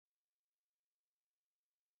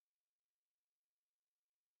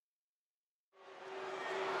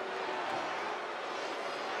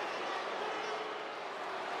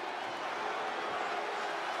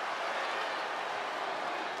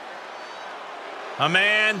A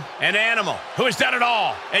man, an animal, who has done it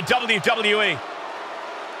all in WWE.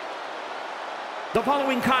 The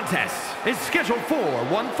following contest is scheduled for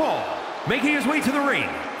one fall. Making his way to the ring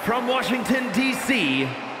from Washington, D.C.,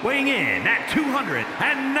 weighing in at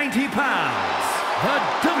 290 pounds, the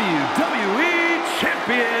WWE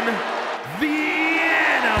Champion, the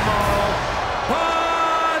Animal,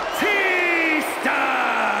 Batista!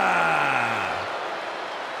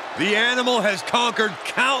 The Animal has conquered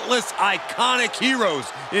countless iconic heroes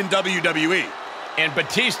in WWE. And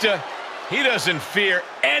Batista, he doesn't fear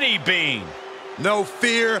any being. No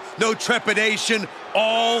fear, no trepidation,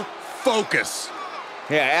 all focus.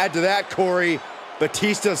 Yeah, add to that, Corey,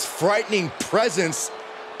 Batista's frightening presence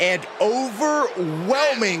and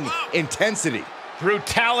overwhelming intensity.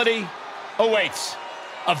 Brutality awaits.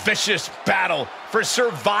 A vicious battle for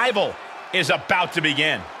survival is about to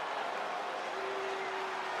begin.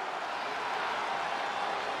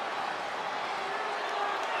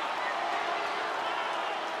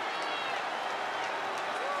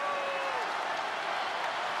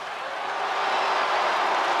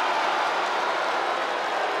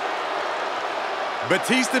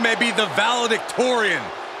 Batista may be the valedictorian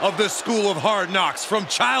of the School of Hard Knocks, from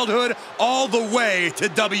childhood all the way to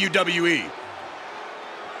WWE.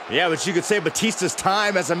 Yeah, but you could say Batista's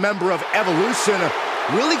time as a member of Evolution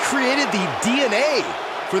really created the DNA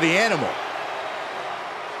for the Animal.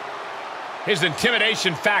 His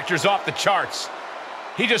intimidation factor's off the charts.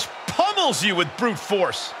 He just pummels you with brute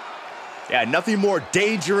force. Yeah, nothing more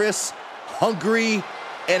dangerous, hungry,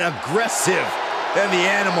 and aggressive than the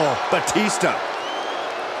Animal, Batista.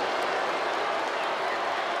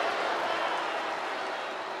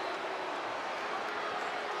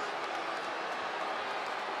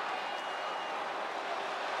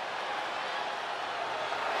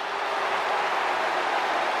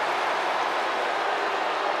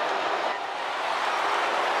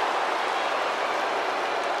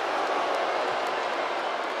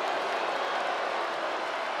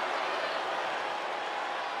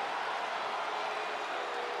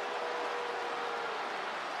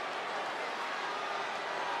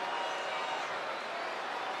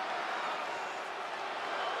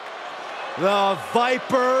 The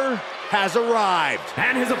Viper has arrived.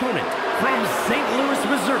 And his opponent from St. Louis,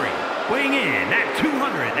 Missouri, weighing in at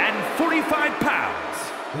 245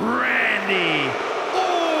 pounds, Randy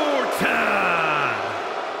Orton.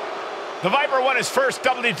 The Viper won his first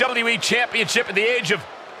WWE Championship at the age of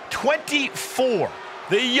 24,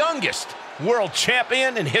 the youngest world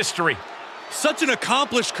champion in history. Such an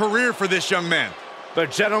accomplished career for this young man. But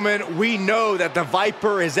gentlemen, we know that the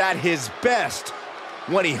Viper is at his best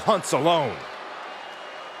when he hunts alone.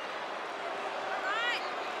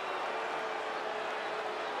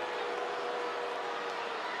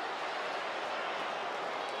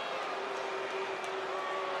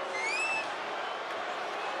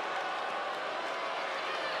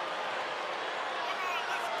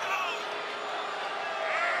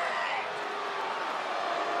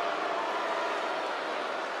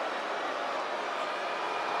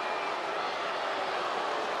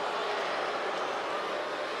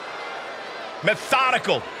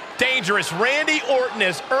 Methodical, dangerous Randy Orton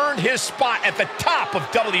has earned his spot at the top of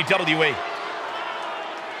WWE.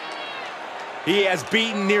 He has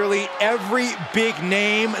beaten nearly every big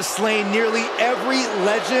name, slain nearly every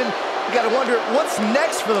legend. You gotta wonder, what's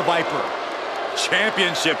next for the Viper?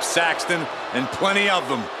 Championship, Saxton, and plenty of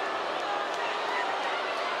them.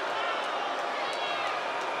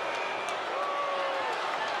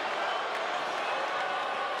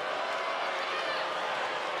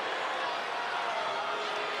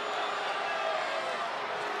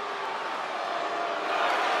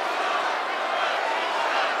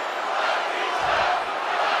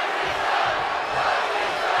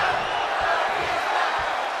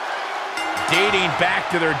 Dating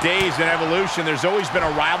back to their days in Evolution, there's always been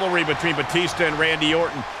a rivalry between Batista and Randy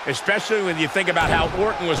Orton, especially when you think about how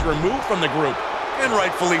Orton was removed from the group. And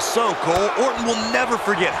rightfully so, Cole. Orton will never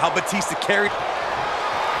forget how Batista carried.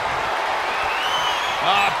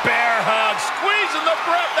 A bear hug, squeezing the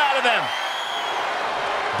breath out of them.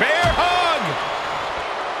 Bear hug.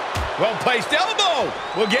 Well-placed elbow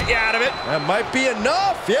will get you out of it. That might be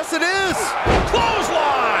enough. Yes, it is.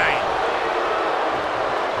 Clothesline.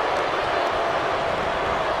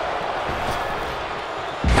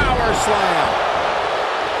 Power slam.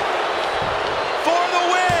 For the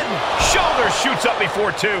win. Shoulder shoots up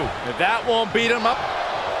before two. If that won't beat him up.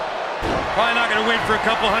 Probably not going to win for a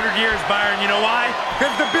couple hundred years, Byron. You know why?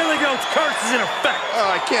 Because the Billy Goat's curse is in effect. Oh,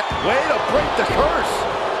 I can't wait to break the curse.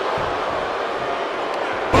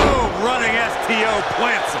 Boom, running STO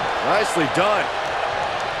plants him. Nicely done.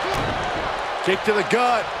 Kick to the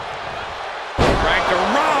gut. Cranked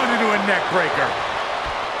around into a neck breaker.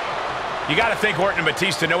 You got to think Orton and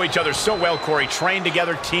Batista know each other so well, Corey. Trained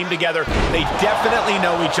together, teamed together. They definitely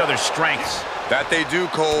know each other's strengths. That they do,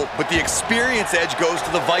 Cole, but the experience edge goes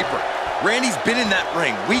to the Viper. Randy's been in that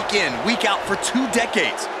ring week in, week out for 2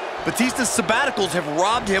 decades. Batista's sabbaticals have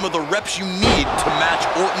robbed him of the reps you need to match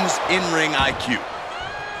Orton's in-ring IQ.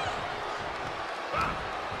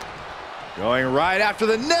 Going right after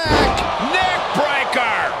the neck. Neck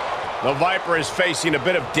breaker! The Viper is facing a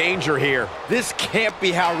bit of danger here. This can't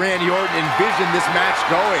be how Randy Orton envisioned this match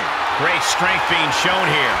going. Great strength being shown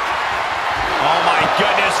here. Oh my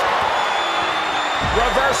goodness.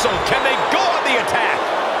 Reversal. Can they go on the attack?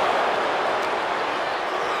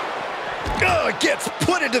 It gets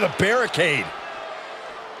put into the barricade.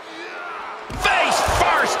 Face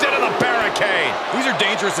first into the barricade. These are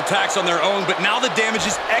dangerous attacks on their own, but now the damage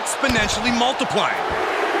is exponentially multiplying.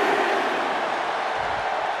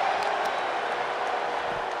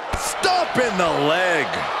 Stomp in the leg.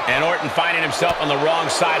 And Orton finding himself on the wrong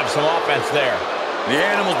side of some offense there. The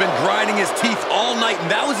animal's been grinding his teeth all night, and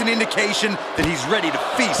that was an indication that he's ready to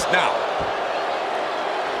feast now.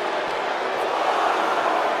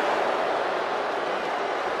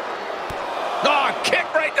 Oh, kick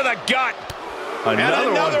right to the gut.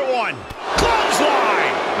 Another one.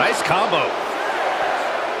 Clothesline. Nice combo.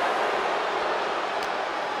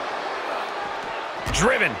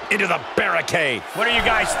 Driven into the barricade. What are you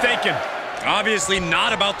guys thinking? Obviously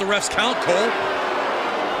not about the ref's count, Cole.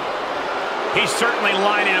 He's certainly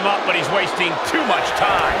lining him up, but he's wasting too much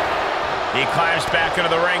time. He climbs back into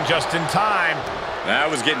the ring just in time. That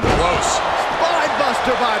was getting close. Spine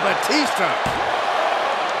buster by Batista.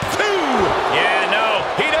 2. Yeah, no,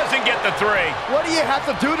 he doesn't get the 3. What do you have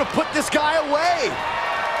to do to put this guy away?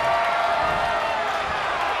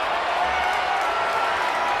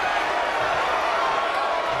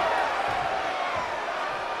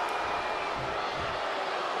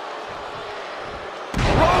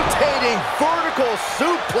 Rotating vertical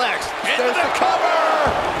suplex. There's the cover.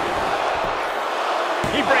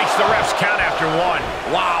 He breaks the ref's count after 1.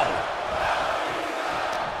 Wow.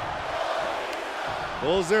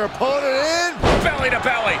 Pulls their opponent in. Belly to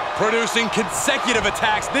belly. Producing consecutive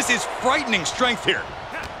attacks. This is frightening strength here.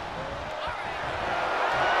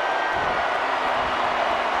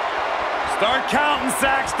 Start counting,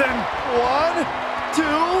 Saxton. 1, 2,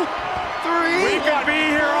 3. We could be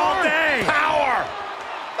here all day. Power.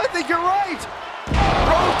 I think you're right.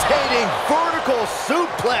 Rotating vertical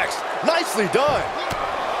suplex. Nicely done.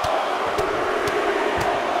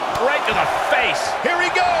 Right to the face. Here he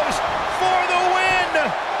goes for the win.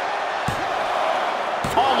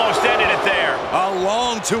 Almost ended it there. A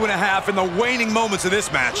long 2.5 in the waning moments of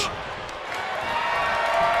this match.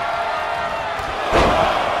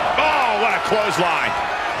 Oh, what a clothesline.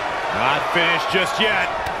 Not finished just yet.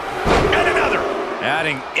 And another.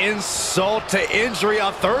 Adding insult to injury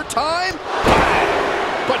a 3rd time?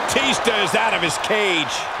 Batista is out of his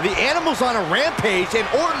cage. The animal's on a rampage and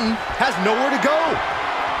Orton has nowhere to go.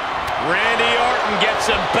 Randy Orton gets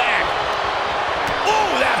him back.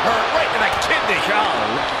 Ooh, that hurt right to the kidney.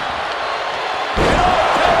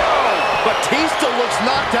 Batista looks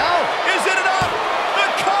knocked out. Is it enough? The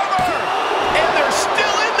cover! And they're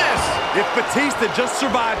still in this. If Batista just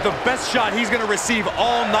survived the best shot he's going to receive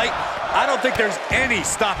all night, I don't think there's any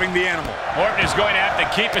stopping the animal. Orton is going to have to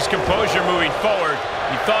keep his composure moving forward.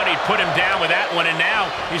 He thought he'd put him down with that one, and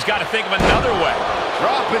now he's got to think of another way.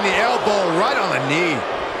 Dropping the elbow right on the knee.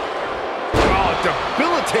 Oh,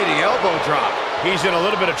 debilitating elbow drop. He's in a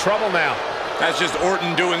little bit of trouble now. That's just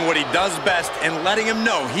Orton doing what he does best and letting him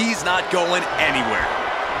know he's not going anywhere.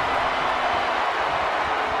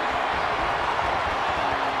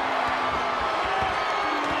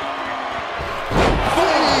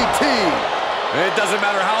 It doesn't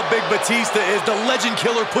matter how big Batista is, the Legend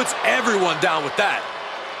Killer puts everyone down with that.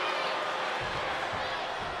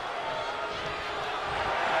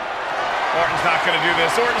 Orton's not going to do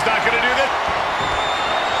this. Orton's not going to do this.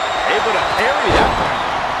 Able to parry that one.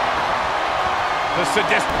 The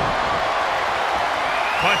sadistic.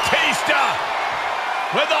 Batista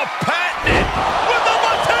with a patented, with the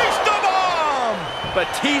Batista bomb.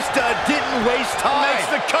 Batista didn't waste time.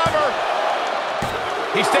 Makes the cover.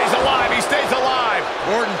 He stays alive. He stays alive.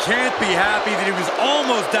 Orton can't be happy that he was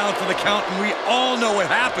almost down for the count, and we all know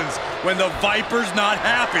what happens when the Viper's not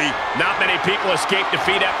happy. Not many people escape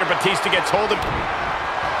defeat after Batista gets hold of.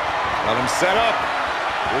 Let him set up.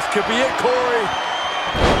 This could be it, Corey.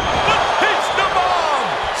 Batista bomb.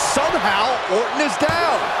 Somehow, Orton is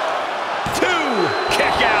down. 2.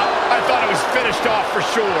 Kick out. I thought it was finished off for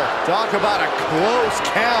sure. Talk about a close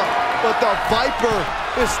count. but the Viper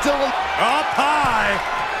is still Up high.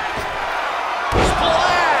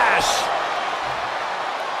 Splash!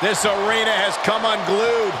 This arena has come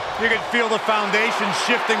unglued. You can feel the foundation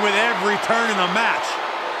shifting with every turn in the match.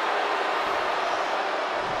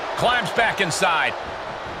 Climbs back inside.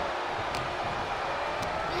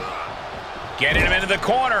 Getting him into the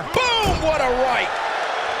corner. Boom! What a right!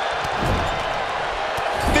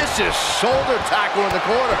 vicious shoulder tackle in the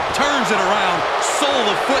corner. Turns it around. Sole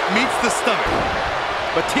of foot meets the stomach.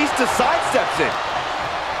 Batista sidesteps it.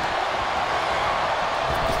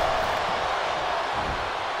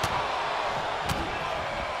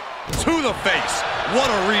 To the face. What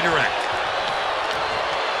a redirect.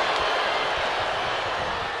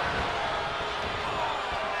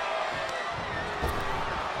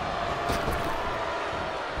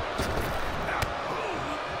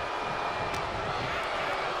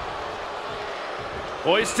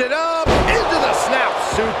 Hoisted up into the snap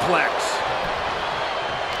suplex.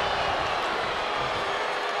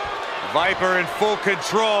 Viper in full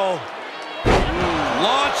control.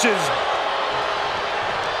 Launches.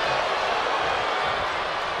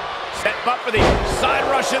 Set up for the side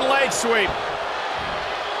Russian leg sweep.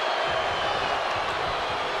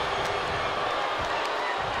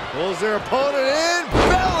 Pulls their opponent in.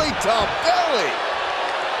 Belly to belly.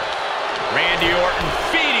 Randy Orton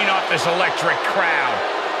feeding off this electric crowd.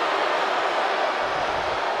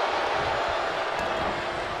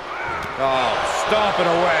 Oh, stomping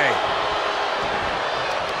away.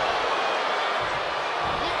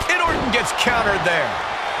 And Orton gets countered there.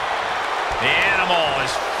 The animal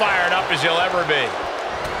is fired up as he'll ever be.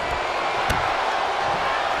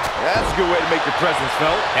 That's a good way to make your presence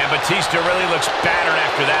felt. And Batista really looks battered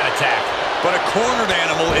after that attack. But a cornered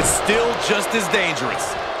animal is still just as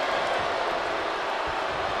dangerous.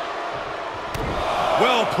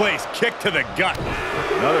 Well-placed kick to the gut.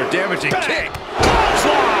 Another damaging kick.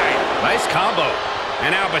 Clothesline! Nice combo. And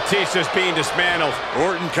now Batista's being dismantled.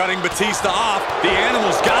 Orton cutting Batista off. The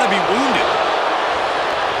animal's got to be wounded.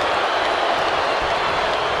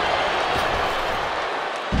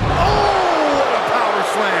 Oh, what a power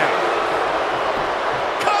slam.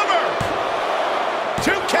 Cover!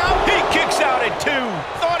 2 count. He kicks out at 2.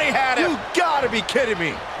 Thought he had him. You gotta be kidding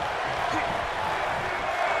me.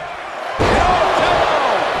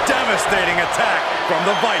 Devastating attack from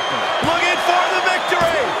the Viper. Looking for the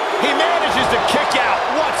victory. He manages to kick out.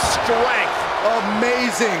 What strength.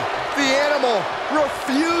 Amazing. The animal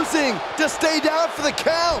refusing to stay down for the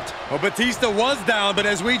count. Well, Batista was down, but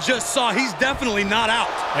as we just saw, he's definitely not out.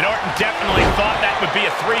 And Orton definitely thought that would be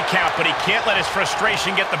a 3 count, but he can't let his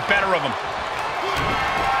frustration get the better of him.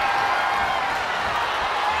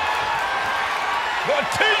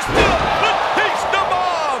 Batista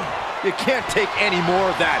bomb! You can't take any more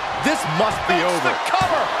of that. This must be over. The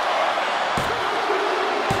cover!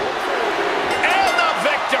 And the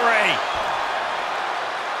victory!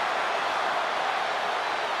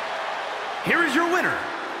 Here is your winner,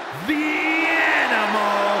 the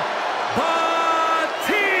Animal,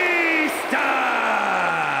 Batista!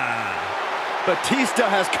 Batista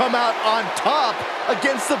has come out on top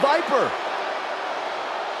against the Viper.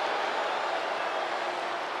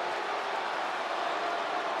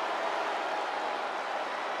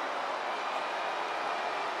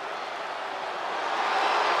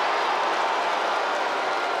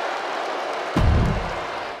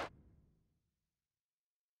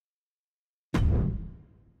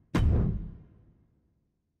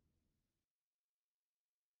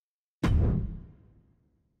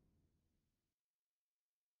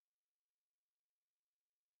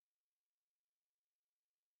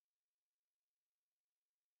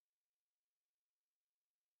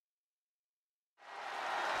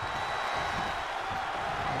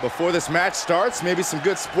 Before this match starts, maybe some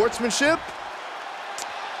good sportsmanship.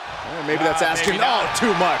 Maybe that's asking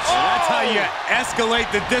too much. That's how you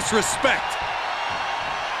escalate the disrespect.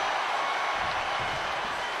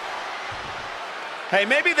 Hey,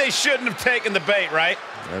 maybe they shouldn't have taken the bait, right?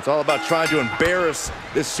 It's all about trying to embarrass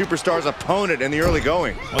this superstar's opponent in the early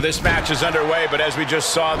going. Well, this match is underway, but as we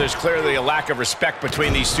just saw, there's clearly a lack of respect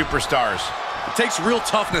between these superstars. It takes real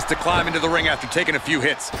toughness to climb into the ring after taking a few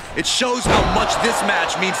hits. It shows how much this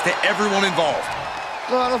match means to everyone involved.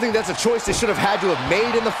 Well, I don't think that's a choice they should have had to have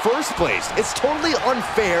made in the first place. It's totally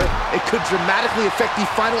unfair. It could dramatically affect the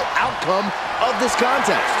final outcome of this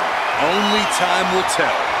contest. Only time will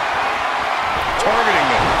tell. Targeting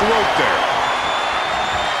the throat there.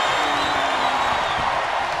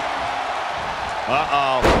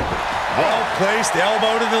 Uh-oh. Well-placed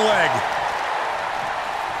elbow to the leg.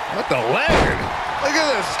 What the leg? Look at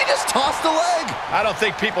this. He just tossed a leg. I don't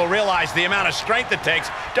think people realize the amount of strength it takes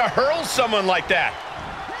to hurl someone like that.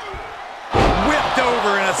 Whipped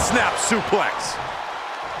over in a snap suplex.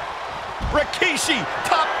 Rikishi,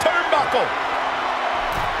 top turnbuckle.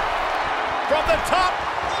 From the top.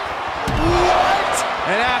 What?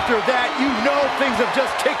 And after that, you know things have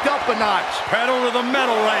just kicked up a notch. Pedal to the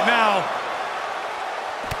metal right now.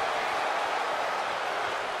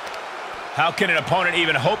 How can an opponent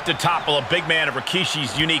even hope to topple a big man of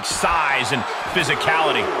Rikishi's unique size and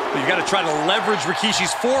physicality? You've got to try to leverage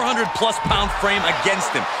Rikishi's 400-plus pound frame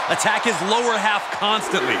against him. Attack his lower half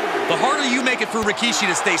constantly. The harder you make it for Rikishi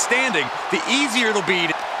to stay standing, the easier it'll be.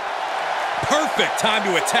 Perfect time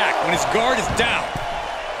to attack when his guard is down.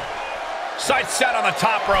 Sights set on the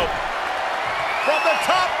top rope. From the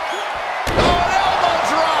top. Oh, an elbow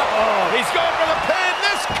drop. Oh, he's going for the pin.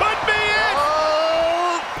 This could be it.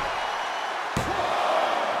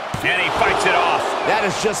 And he fights it off. That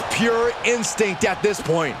is just pure instinct at this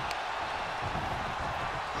point.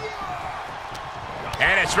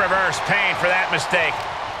 And it's reverse pain for that mistake.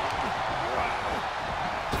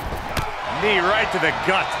 Knee right to the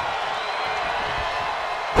gut.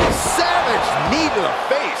 Savage knee to the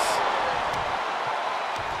face.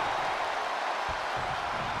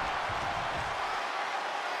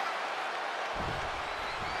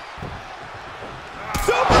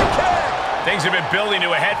 Things have been building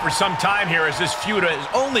to a head for some time here as this feud has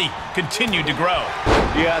only continued to grow.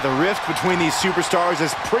 Yeah, the rift between these superstars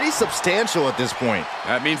is pretty substantial at this point.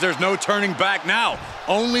 That means there's no turning back now.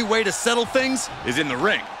 Only way to settle things is in the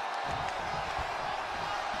ring.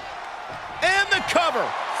 And the cover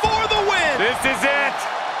for the win. This is it.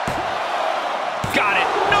 Got it.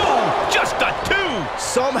 No, just a 2.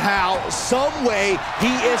 Somehow, some way,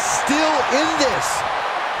 he is still in this.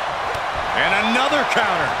 And another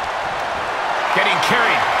counter. Getting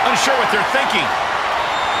carried, unsure what they're thinking.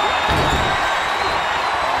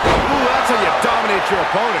 Ooh, that's how you dominate your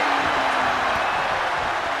opponent.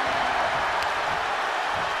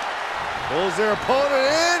 Pulls their opponent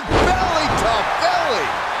in, belly to belly.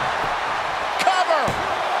 Cover.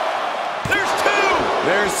 There's 2.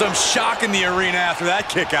 There's some shock in the arena after that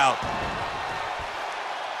kick out.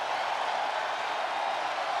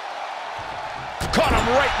 Caught him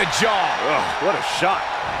right in the jaw. Oh, what a shot.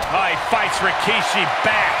 Oh, he fights Rikishi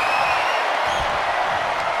back.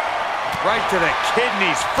 Right to the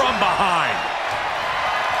kidneys from behind.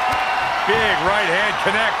 Big right hand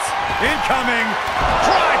connects. Incoming.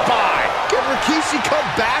 Drive-by. Can Rikishi come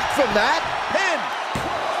back from that? Pin.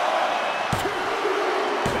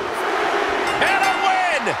 And a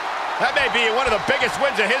win. That may be one of the biggest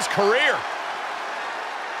wins of his career.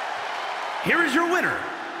 Here is your winner,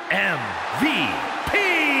 MVP.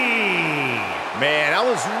 Man, I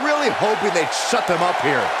was really hoping they'd shut them up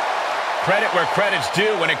here. Credit where credit's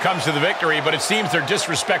due when it comes to the victory, but it seems their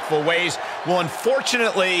disrespectful ways will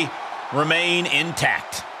unfortunately remain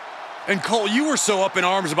intact. And Cole, you were so up in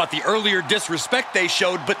arms about the earlier disrespect they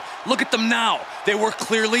showed, but look at them now. They were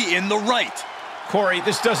clearly in the right. Corey,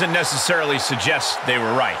 this doesn't necessarily suggest they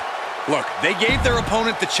were right. Look, they gave their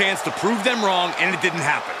opponent the chance to prove them wrong, and it didn't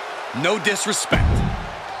happen. No disrespect.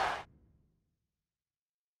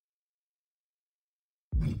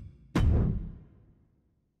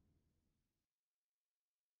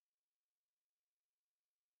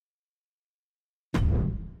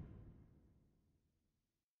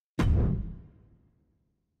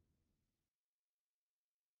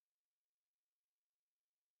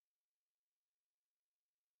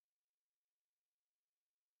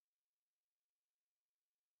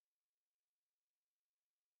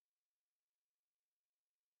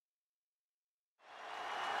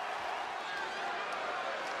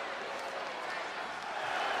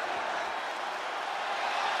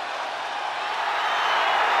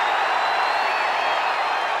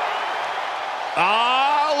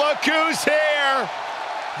 Ah, look who's here!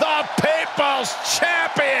 The People's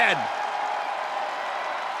Champion!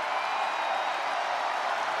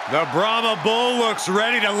 The Brahma Bull looks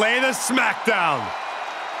ready to lay the smackdown.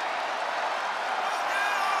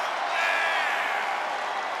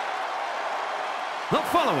 The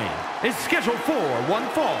following is scheduled for one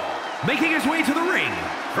fall, making his way to the ring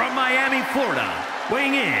from Miami, Florida,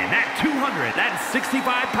 weighing in at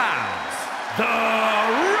 265 pounds, The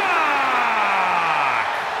Rock!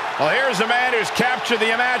 Well, here's a man who's captured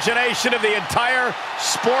the imagination of the entire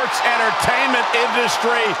sports entertainment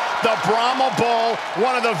industry, the Brahma Bull,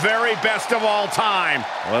 one of the very best of all time.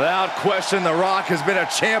 Without question, The Rock has been a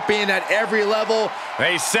champion at every level.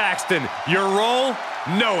 Hey, Saxton, your role,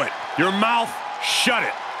 know it. Your mouth, shut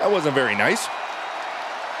it. That wasn't very nice.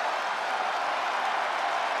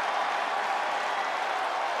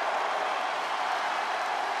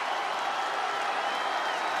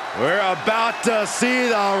 We're about to see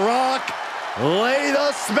The Rock lay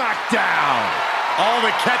the smackdown. All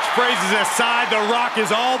the catchphrases aside, The Rock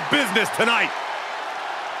is all business tonight.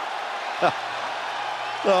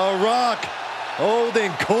 The Rock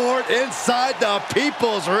holding court inside the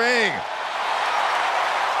People's Ring.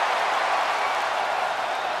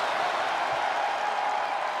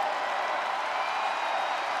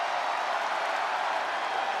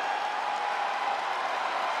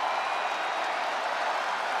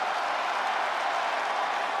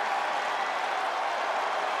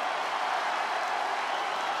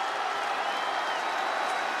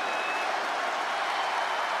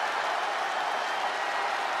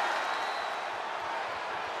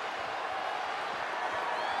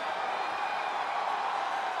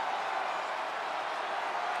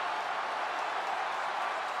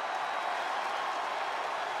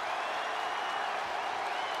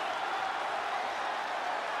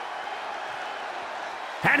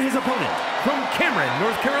 And his opponent, from Cameron,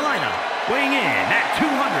 North Carolina, weighing in at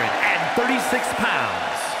 236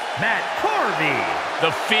 pounds, Matt Harvey.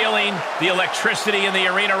 The feeling, the electricity in the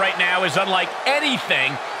arena right now is unlike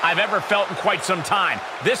anything I've ever felt in quite some time.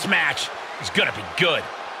 This match is going to be good.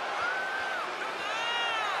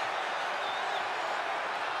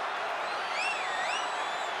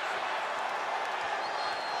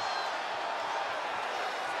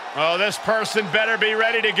 Oh, this person better be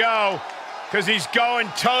ready to go, because he's going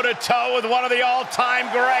toe-to-toe with one of the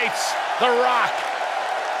all-time greats, The Rock.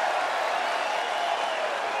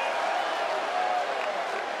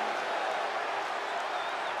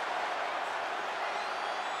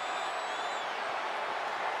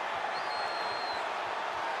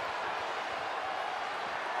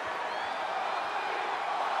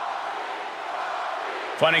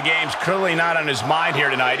 Fun and games clearly not on his mind here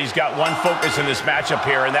tonight. He's got one focus in this matchup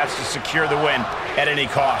here, and that's to secure the win at any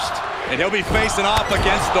cost. And he'll be facing off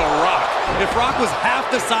against The Rock. If Rock was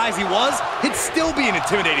half the size he was, he'd still be an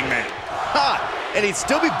intimidating man. Ha! And he'd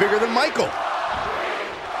still be bigger than Michael.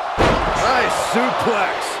 Nice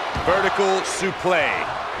suplex. Vertical suplex.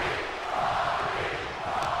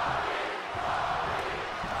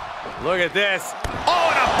 Look at this.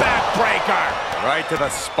 Oh, and a backbreaker. Right to the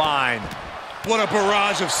spine. What a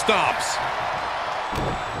barrage of stomps.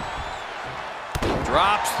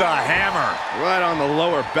 Drops the hammer. Right on the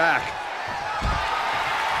lower back.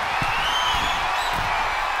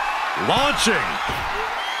 Launching.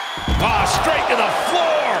 Oh, straight to the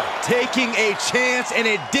floor. Taking a chance, and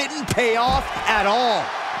it didn't pay off at all.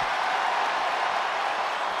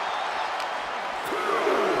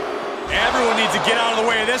 Everyone needs to get out of the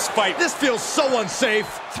way of this fight. This feels so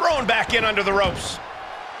unsafe. Thrown back in under the ropes.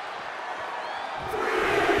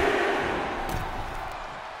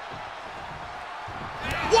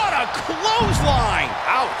 What a clothesline!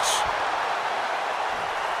 Ouch!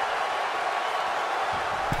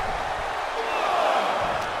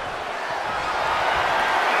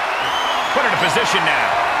 Put into position now.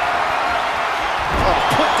 Oh,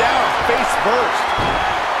 put down face first.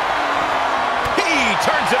 He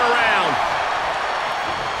turns it around.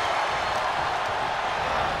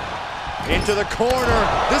 Into the corner.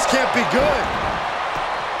 This can't be good.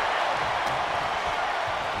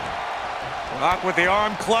 Rock with the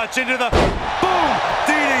arm clutch into the boom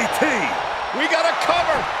DDT. We got a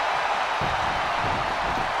cover.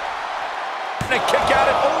 And a kick out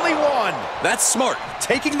at only one. That's smart,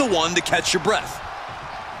 taking the one to catch your breath.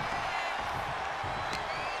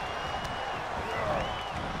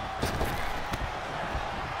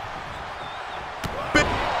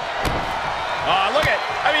 Look at,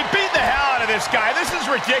 beat the hell out of this guy. This is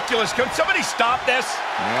ridiculous. Could somebody stop this?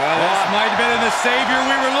 Well, this might have been the savior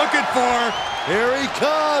we were looking for. Here he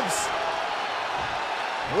comes.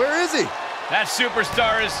 Where is he? That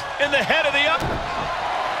superstar is in the head of the up.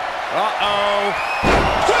 Uh-oh.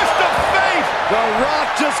 Twist of fate. The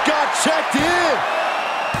Rock just got checked in.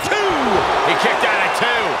 2. He kicked out at 2.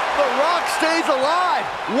 The Rock stays alive.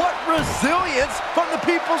 What resilience from the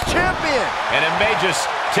People's Champion. And it may just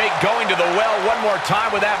take going to the well one more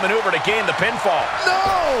time with that maneuver to gain the pinfall.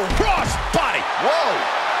 No! Cross body. Whoa!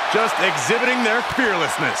 Just exhibiting their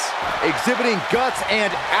fearlessness. Exhibiting guts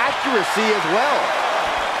and accuracy as well.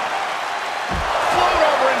 Float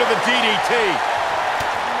over into the DDT.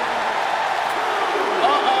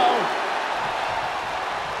 Uh-oh.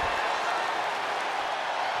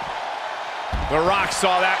 The Rock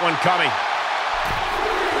saw that one coming.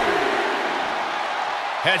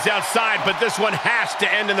 Heads outside, but this one has to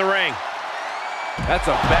end in the ring.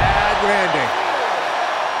 That's a bad landing.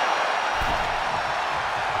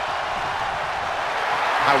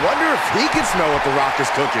 I wonder if he can smell what The Rock is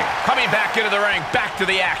cooking. Coming back into the ring, back to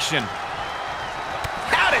the action.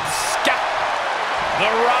 How Got it, Scott. The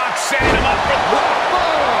Rock setting him up for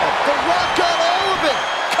The Rock got all of it.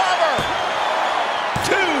 cover.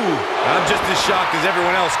 2. I'm just as shocked as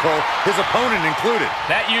everyone else, Cole, his opponent included.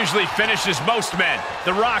 That usually finishes most men.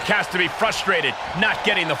 The Rock has to be frustrated not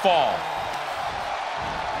getting the fall.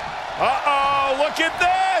 Uh-oh, look at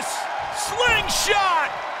this! Slingshot!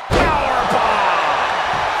 Powerbomb!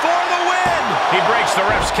 For the win! He breaks the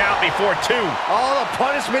ref's count before 2. All the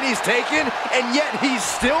punishment he's taken, and yet he's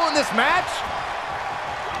still in this match?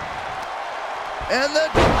 And the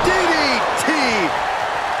DDT!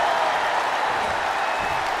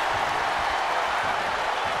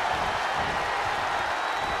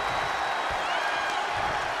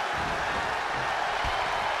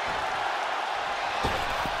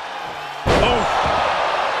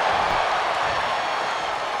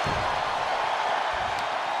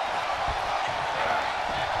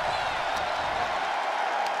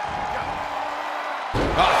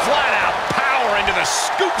 Flat-out power into the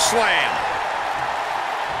scoop slam.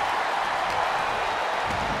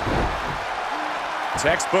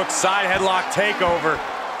 Textbook side headlock takeover.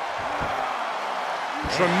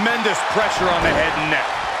 Tremendous pressure on the head and neck.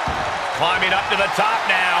 Climbing up to the top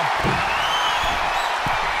now.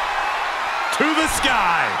 To the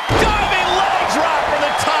sky. Diving leg drop from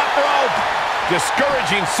the top rope.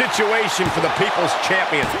 Discouraging situation for the People's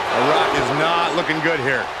Champion. The Rock is not looking good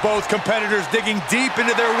here. Both competitors digging deep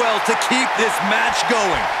into their well to keep this match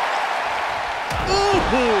going.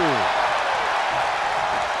 Ooh!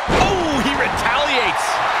 Oh, he retaliates.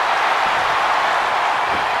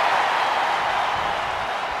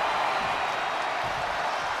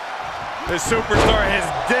 The superstar is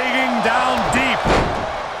digging down deep.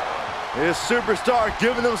 This superstar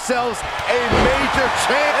giving themselves a major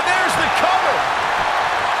chance. And there's the cover.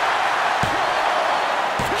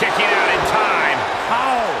 Kicking out in time.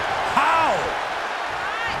 How?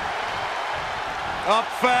 Up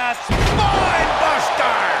fast. Spine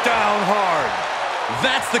buster. Down hard.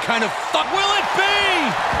 That's the kind of fuck. Will it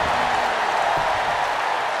be?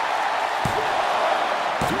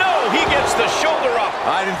 No, he gets the shoulder up.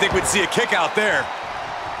 I didn't think we'd see a kick out there.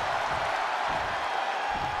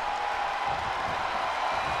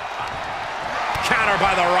 Counter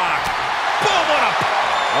by The Rock. Boom, what a...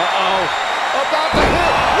 Uh-oh. About to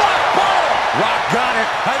hit. Rock bottom. Rock got it.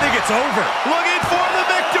 I think it's over. Looking for the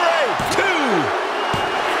victory. 2.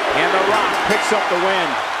 And The Rock picks up the win.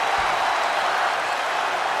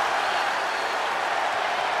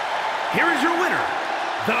 Here is your winner,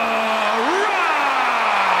 The Rock!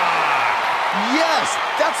 Yes,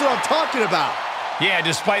 that's what I'm talking about. Yeah,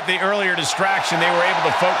 despite the earlier distraction, they were able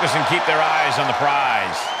to focus and keep their eyes on the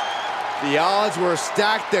prize. The odds were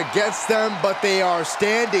stacked against them, but they are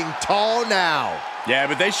standing tall now. Yeah,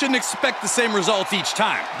 but they shouldn't expect the same results each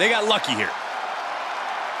time. They got lucky here.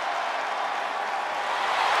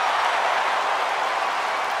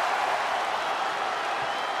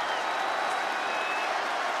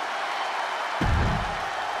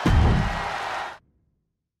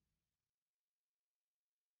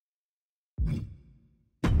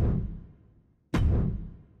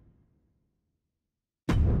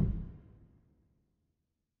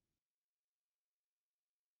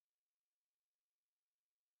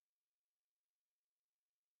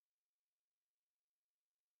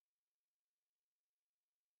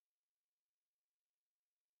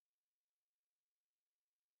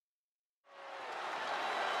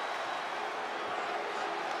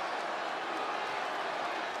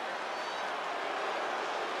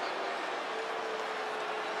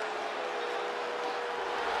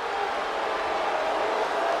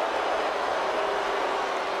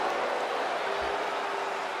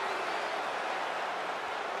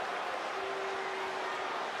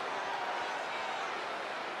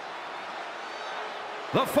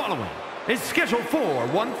 The following is scheduled for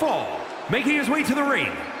one fall, making his way to the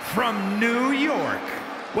ring from New York,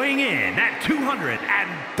 weighing in at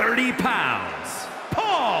 230 pounds,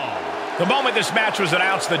 Paul. The moment this match was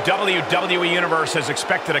announced, the WWE Universe has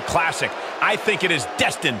expected a classic. I think it is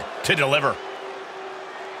destined to deliver.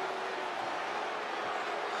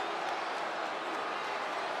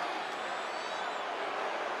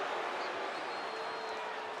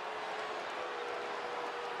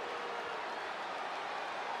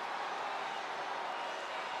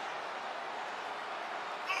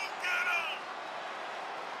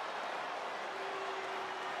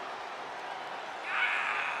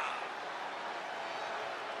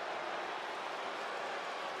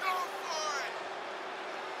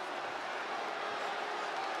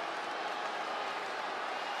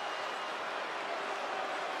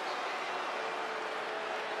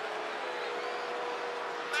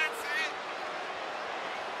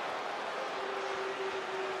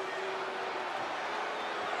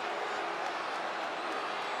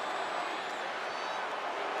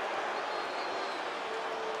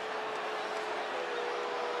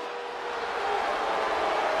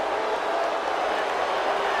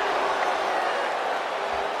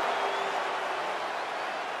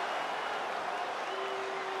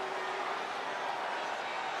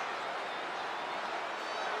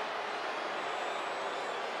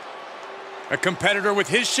 A competitor with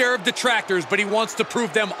his share of detractors, but he wants to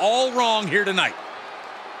prove them all wrong here tonight.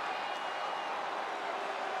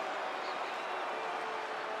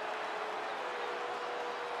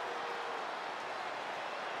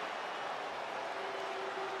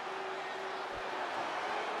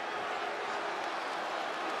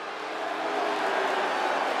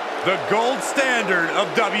 The gold standard of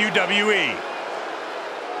WWE.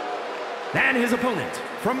 And his opponent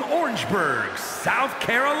from Orangeburg, South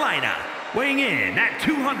Carolina, weighing in at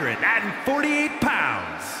 248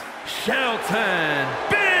 pounds, Shelton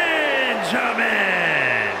Benjamin.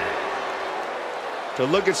 To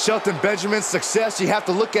look at Shelton Benjamin's success, you have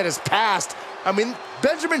to look at his past. I mean,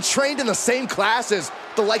 Benjamin trained in the same class as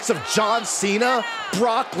the likes of John Cena,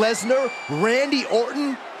 Brock Lesnar, Randy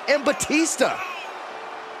Orton, and Batista.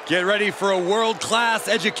 Get ready for a world-class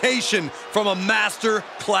education from a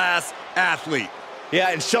master-class athlete. Yeah,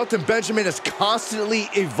 and Shelton Benjamin is constantly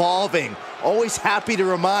evolving. Always happy to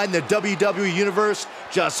remind the WWE Universe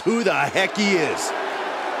just who the heck he is.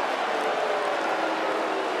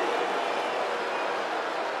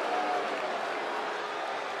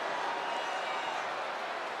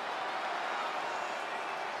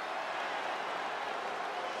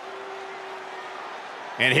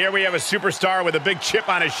 And here we have a superstar with a big chip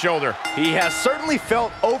on his shoulder. He has certainly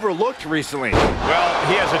felt overlooked recently. Well,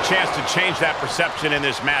 he has a chance to change that perception in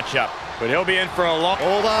this matchup. But he'll be in for a long...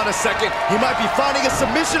 Hold on a second. He might be finding a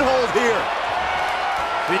submission hold here.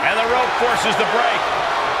 And the rope forces the break.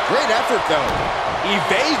 Great effort, though.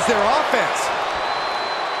 Evades their offense.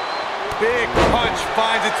 Big punch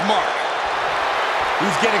finds its mark.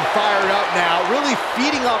 He's getting fired up now, really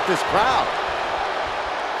feeding off this crowd.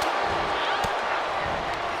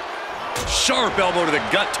 Sharp elbow to the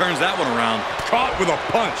gut turns that one around. Caught with a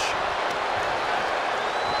punch.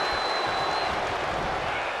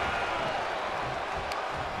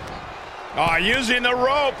 Using the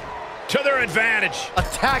rope to their advantage.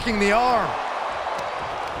 Attacking the arm.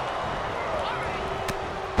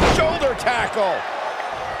 Shoulder tackle.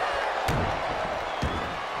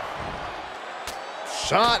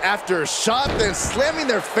 Shot after shot, then slamming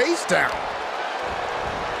their face down.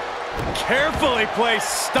 Carefully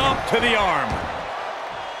placed stomp to the arm.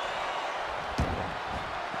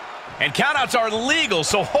 And countouts are legal,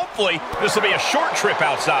 so hopefully this will be a short trip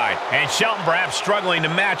outside. And Shelton perhaps struggling to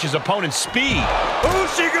match his opponent's speed.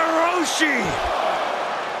 Ushigoroshi!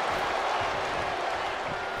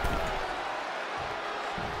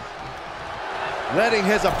 Letting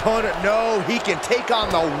his opponent know he can take on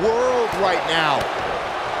the world right now.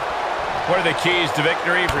 What are the keys to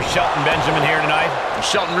victory for Shelton Benjamin here tonight?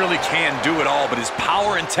 Shelton really can do it all, but his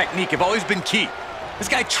power and technique have always been key. This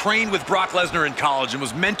guy trained with Brock Lesnar in college and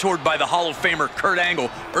was mentored by the Hall of Famer Kurt Angle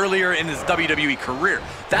earlier in his WWE career.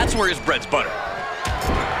 That's where his bread's buttered.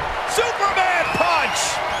 Superman punch!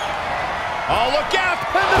 Oh, look out!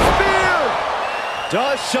 And the spear!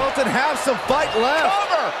 Does Shelton have some fight left?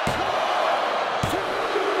 Cover!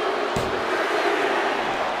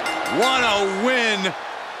 What a win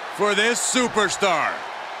for this superstar.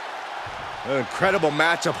 An incredible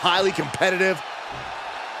matchup, highly competitive.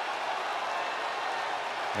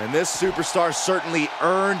 And this superstar certainly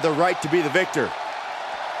earned the right to be the victor.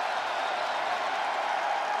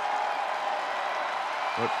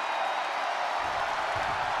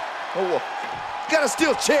 Oh, got a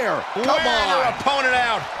steel chair. Come Wear your on. opponent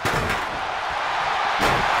out.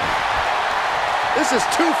 This is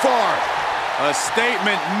too far. A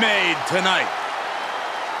statement made tonight.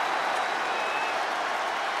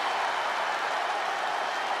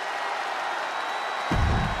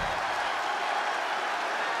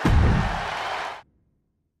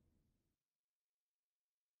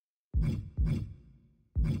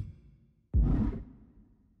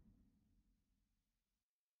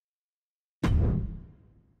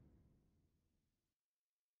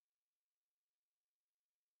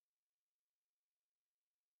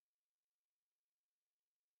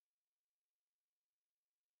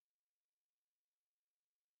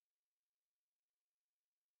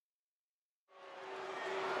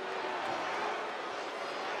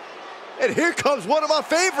 And here comes one of my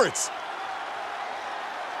favorites.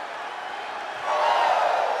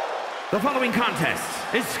 The following contest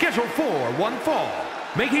is scheduled for one fall.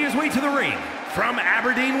 Making his way to the ring from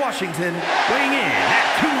Aberdeen, Washington, weighing in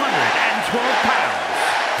at 212 pounds,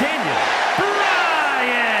 Daniel Bryan.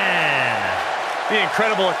 The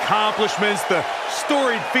incredible accomplishments, the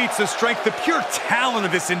storied feats of strength, the pure talent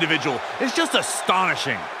of this individual is just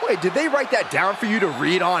astonishing. Wait, did they write that down for you to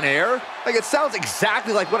read on air? Like, it sounds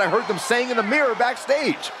exactly like what I heard them saying in the mirror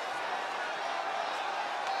backstage.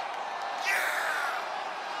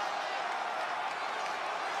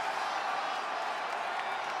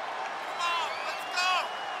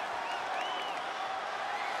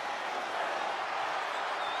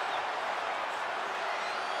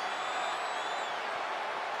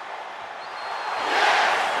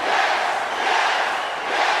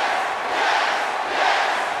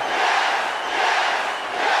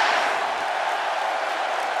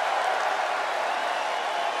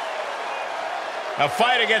 A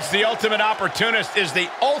fight against the ultimate opportunist is the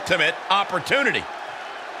ultimate opportunity.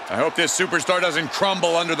 I hope this superstar doesn't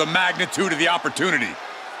crumble under the magnitude of the opportunity.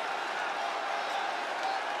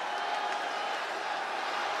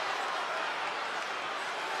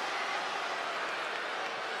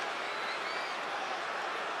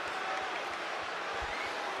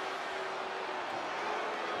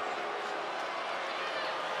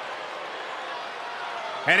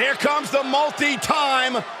 And here comes the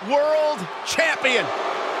multi-time world champion.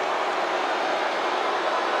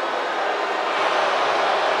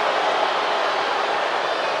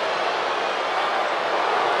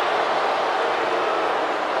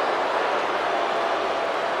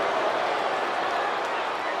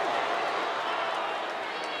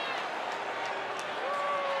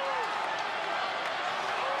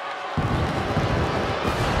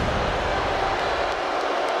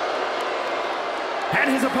 And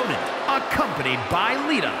his opponent, accompanied by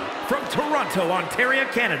Lita from Toronto, Ontario,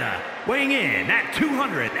 Canada, weighing in at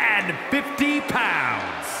 250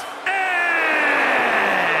 pounds, Edge!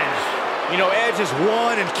 You know, Edge has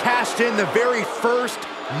won and cashed in the very first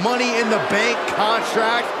Money in the Bank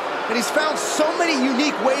contract, and he's found so many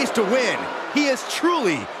unique ways to win. He is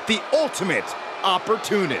truly the ultimate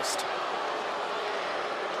opportunist.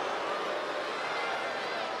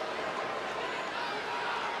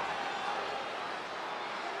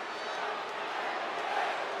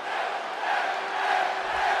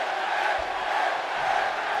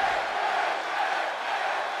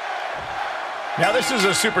 Now, this is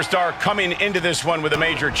a superstar coming into this one with a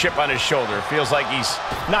major chip on his shoulder. Feels like he's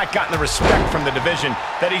not gotten the respect from the division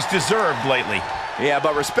that he's deserved lately. Yeah,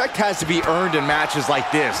 but respect has to be earned in matches like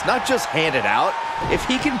this, not just handed out. If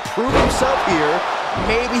he can prove himself here,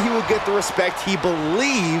 maybe he will get the respect he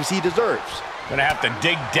believes he deserves. Gonna have to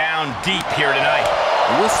dig down deep here tonight.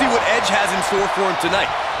 We'll see what Edge has in store for him tonight.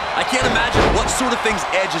 I can't imagine what sort of things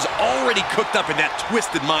Edge has already cooked up in that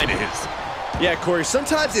twisted mind of his. Yeah, Corey,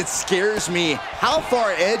 sometimes it scares me how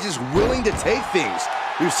far Edge is willing to take things.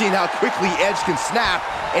 We've seen how quickly Edge can snap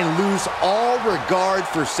and lose all regard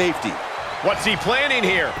for safety. What's he planning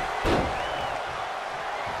here?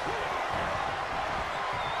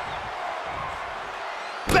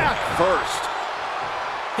 Back first.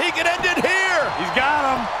 He can end it here. He's got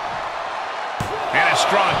him. And a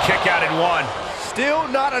strong kick out in one. Still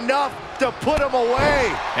not enough to put him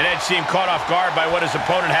away. And Edge seemed caught off guard by what his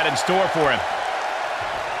opponent had in store for him.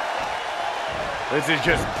 This is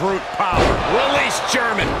just brute power. Release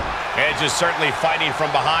German. Edge is certainly fighting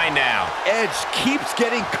from behind now. Edge keeps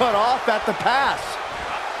getting cut off at the pass.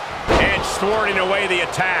 Edge thwarting away the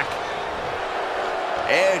attack.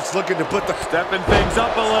 Edge looking to put the... Stepping things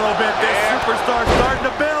up a little bit. This superstar starting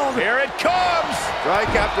to build. Here it comes.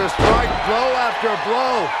 Strike after strike, blow after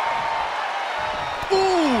blow.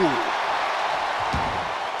 Ooh!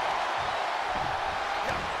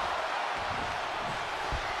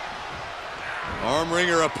 Arm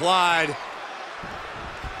wringer applied.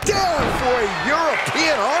 Down for a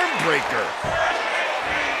European arm breaker.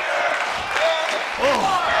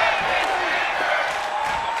 Oh.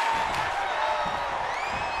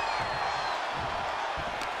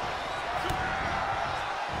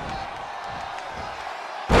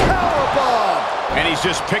 Powerbomb. And he's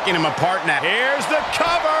just picking him apart now. Here's the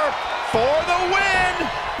cover for the win.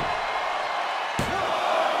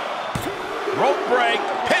 Rope break,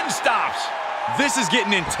 pin stops. This is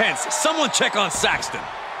getting intense. Someone check on Saxton.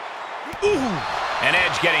 Ooh. And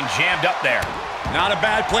Edge getting jammed up there. Not a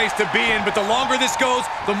bad place to be in, but the longer this goes,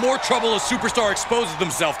 the more trouble a superstar exposes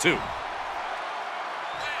themselves to.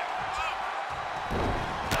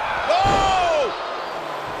 Oh!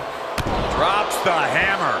 Drops the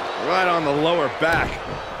hammer. Right on the lower back.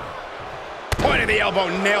 Point of the elbow,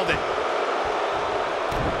 nailed it.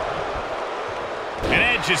 And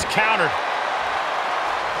Edge is countered.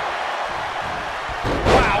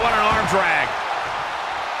 Wow, what an arm drag.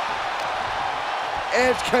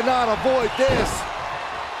 Edge cannot avoid this.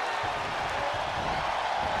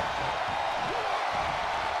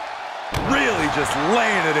 Really just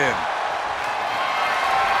laying it in.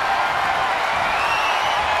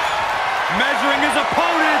 Measuring his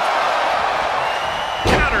opponent.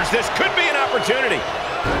 Counters, this could be an opportunity.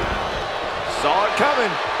 Saw it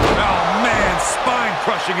coming. Oh man,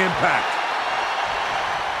 spine-crushing impact.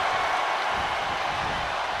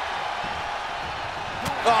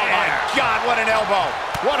 Oh my God, what an elbow.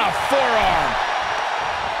 What a forearm.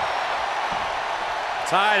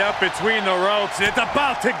 Tied up between the ropes. It's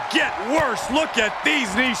about to get worse. Look at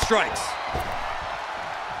these knee strikes.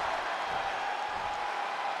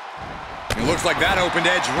 It looks like that opened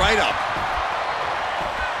Edge right up.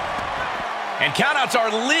 And countouts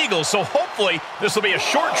are legal, so hopefully this will be a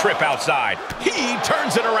short trip outside. He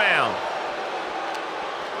turns it around.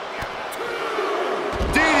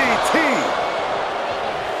 DDT.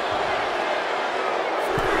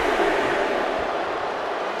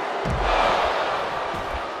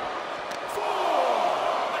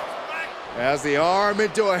 As the arm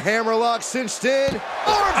into a hammerlock cinched in.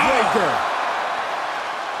 Arm breaker.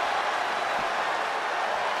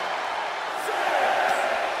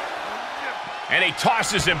 And he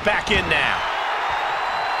tosses him back in now.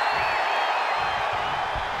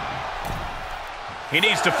 He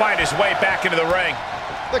needs to find his way back into the ring.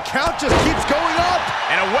 The count just keeps going up.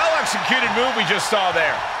 And a well-executed move we just saw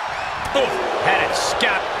there. Oof, had it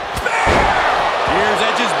scout. Here's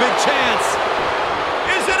Edge's big chance.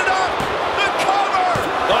 Is it enough? The cover!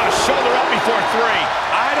 Oh, shoulder up before 3.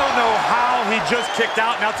 I don't know how he just kicked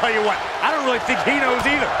out, and I'll tell you what, I don't really think he knows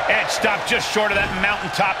either. Edge stopped just short of that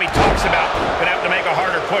mountaintop he talks about. Gonna have to make a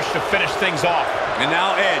harder push to finish things off. And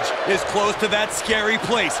now Edge is close to that scary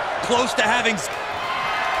place. Close to having...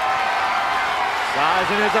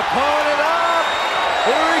 Sizing his opponent up.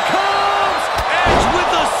 Here he comes. Edge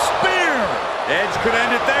with a spear. Edge could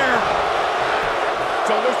end it there.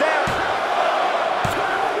 Shoulders down.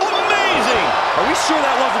 Amazing! Are we sure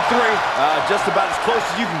that wasn't 3? Just about as close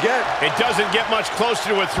as you can get. It doesn't get much closer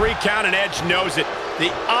to a 3 count, and Edge knows it.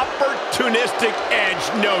 The opportunistic Edge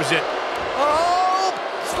knows it. Oh,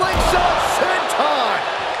 slingshot senton.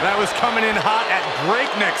 That was coming in hot at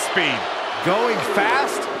breakneck speed. Going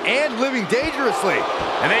fast and living dangerously.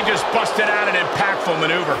 And they just busted out an impactful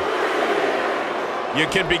maneuver. You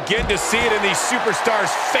can begin to see it in these superstars'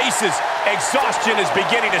 faces. Exhaustion is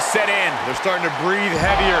beginning to set in. They're starting to breathe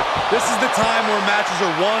heavier. This is the time where matches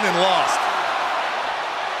are won and lost.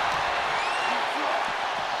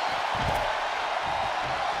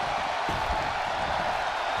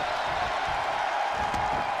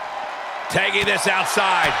 Tagging this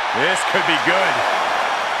outside. This could be good.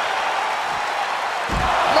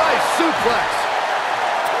 Nice suplex.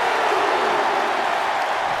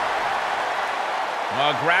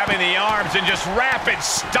 Grabbing the arms and just rapid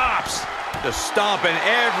stops. Just stomping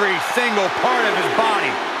every single part of his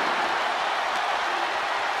body.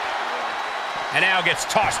 And now gets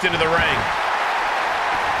tossed into the ring.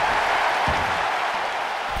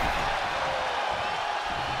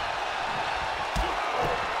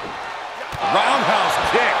 Roundhouse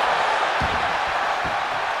kick.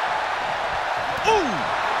 Ooh!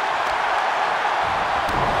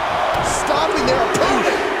 Stopping their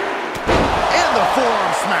opponent. And the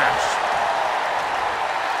forearm smash.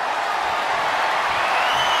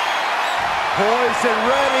 Poised and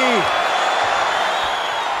ready.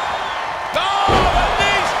 Oh, the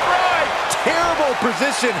knee strike! Terrible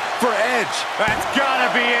position for Edge. That's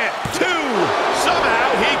gotta be it. 2. Somehow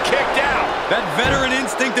he kicked out. That veteran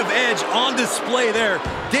instinct of Edge on display there,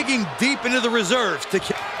 digging deep into the reserves to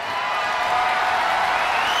kill.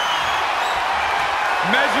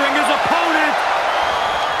 Measuring his opponent.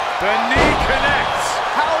 The knee connects.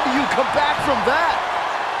 How do you come back from that?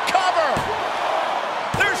 Cover!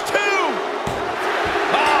 There's 2!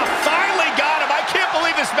 Ah, finally got him. I can't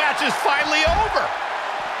believe this match is finally over.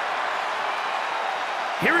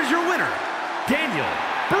 Here is your winner, Daniel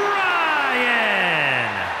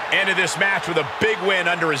Bryan. Ended this match with a big win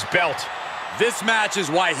under his belt. This match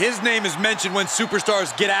is why his name is mentioned when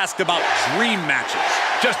superstars get asked about dream matches.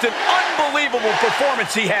 Just an unbelievable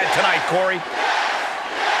performance he had tonight, Corey.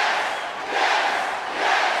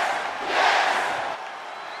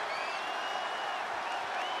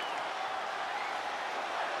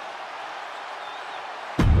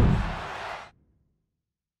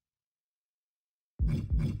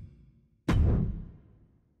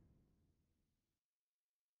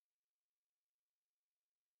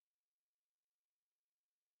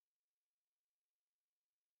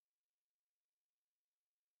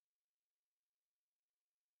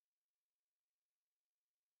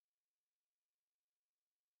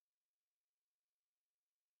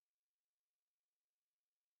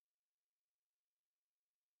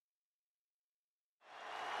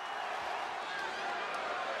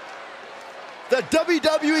 The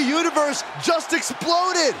WWE Universe just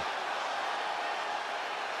exploded.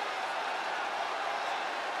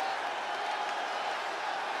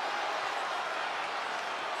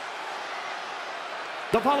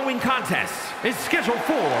 The following contest is scheduled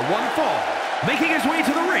for one fall. Making his way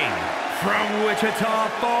to the ring from Wichita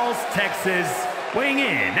Falls, Texas, weighing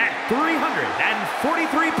in at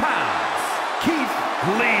 343 pounds, Keith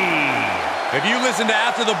Lee. If you listened to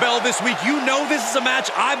After the Bell this week, you know this is a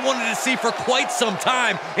match I've wanted to see for quite some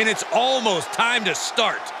time, and it's almost time to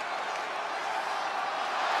start.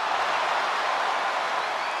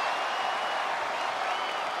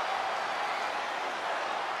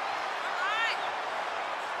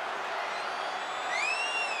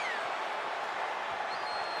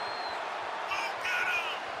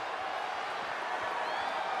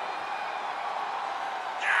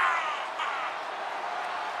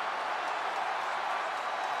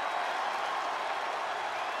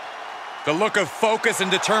 The look of focus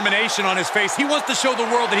and determination on his face. He wants to show the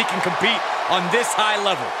world that he can compete on this high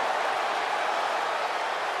level.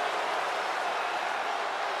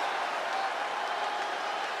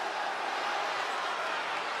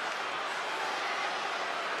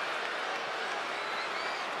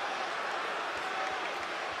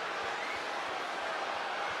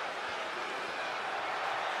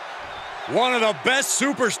 One of the best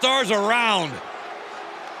superstars around.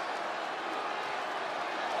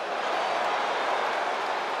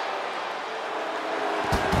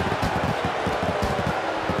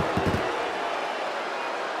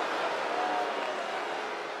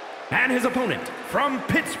 And his opponent from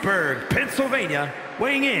Pittsburgh, Pennsylvania,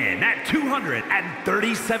 weighing in at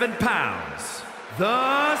 237 pounds,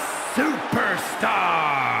 the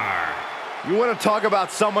Superstar. You want to talk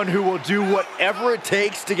about someone who will do whatever it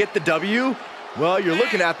takes to get the W? Well, you're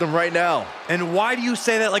looking at them right now. And why do you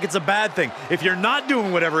say that like it's a bad thing? If you're not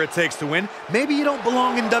doing whatever it takes to win, maybe you don't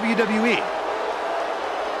belong in WWE.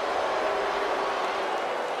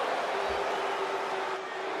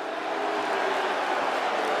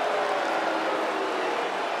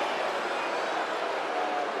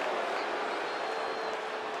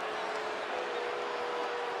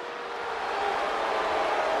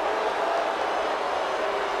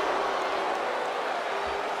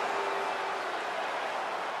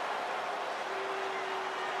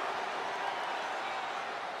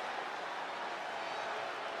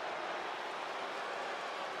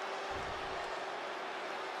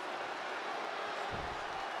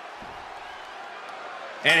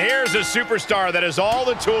 And here's a superstar that has all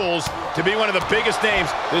the tools to be one of the biggest names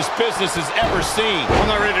this business has ever seen. I'm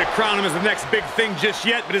not ready to crown him as the next big thing just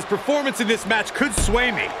yet, but his performance in this match could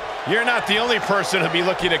sway me. You're not the only person he'll be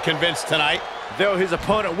looking to convince tonight. Though his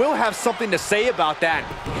opponent will have something to say about that.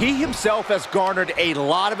 He himself has garnered a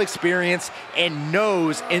lot of experience and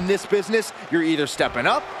knows in this business you're either stepping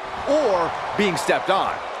up or being stepped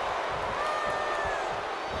on.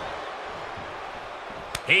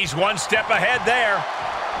 He's one step ahead there.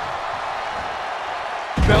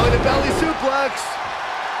 Belly-to-belly suplex.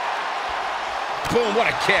 Boom, what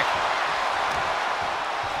a kick.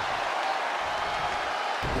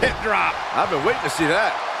 Hip drop. I've been waiting to see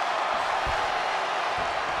that.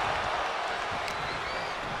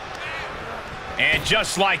 And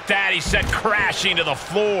just like that, he's sent crashing to the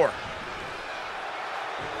floor.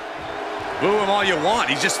 Boo him all you want.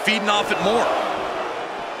 He's just feeding off it more.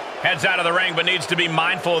 Heads out of the ring, but needs to be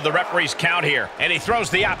mindful of the referee's count here. And he throws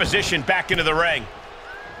the opposition back into the ring.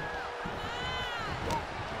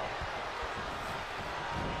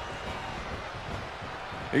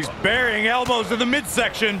 He's burying elbows to the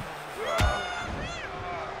midsection.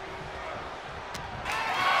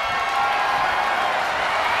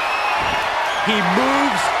 He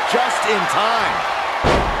moves just in time.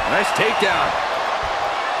 Nice takedown.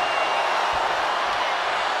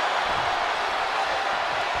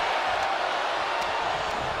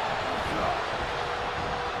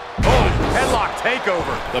 Headlock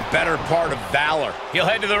takeover. The better part of valor. He'll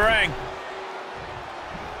head to the ring.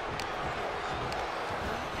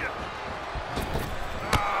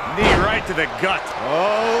 Knee right to the gut.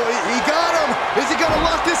 Oh, he got him. Is he going to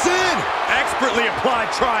lock this in? Expertly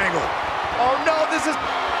applied triangle. Oh, no, this is...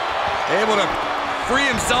 Able to free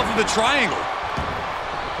himself of the triangle.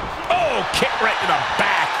 Oh, kick right to the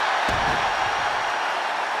back.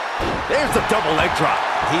 There's the double leg drop.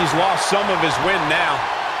 He's lost some of his wind now.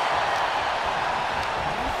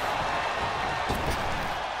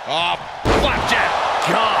 Oh, flapjack.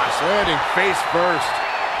 Gosh, landing face first.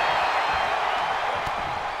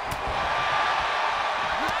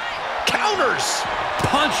 Counters.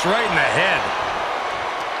 Punch right in the head.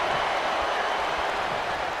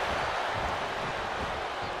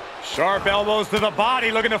 Sharp elbows to the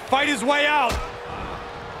body, looking to fight his way out.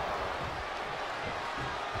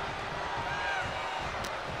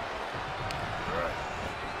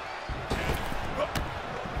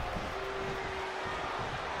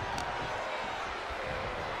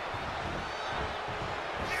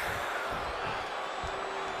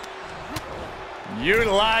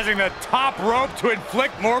 Utilizing the top rope to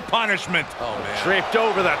inflict more punishment. Oh, man. Draped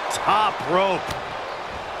over the top rope.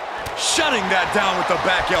 Shutting that down with the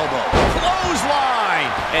back elbow. Clothesline.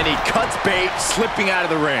 And he cuts bait, slipping out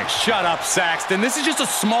of the ring. Shut up, Saxton. This is just a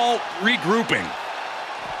small regrouping.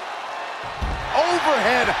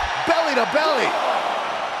 Overhead, belly to belly.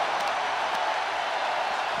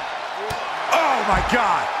 Oh, my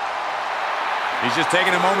God. He's just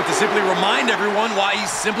taking a moment to simply remind everyone why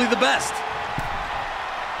he's simply the best.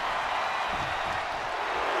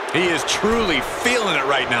 He is truly feeling it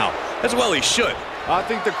right now. As well he should. I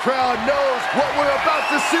think the crowd knows what we're about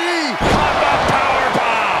to see. Pop-up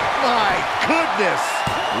powerbomb. My goodness.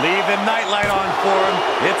 Leave the nightlight on for him.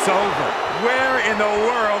 It's over. Where in the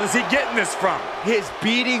world is he getting this from? His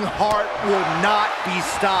beating heart will not be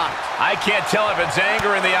stopped. I can't tell if it's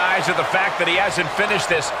anger in the eyes or the fact that he hasn't finished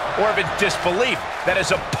this, or if it's disbelief that his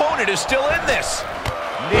opponent is still in this.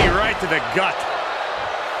 Knee right to the gut.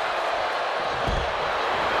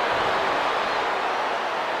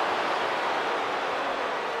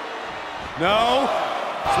 No.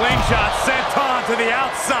 Slingshot sent on to the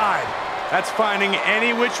outside. That's finding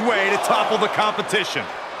any which way to topple the competition.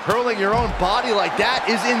 Hurling your own body like that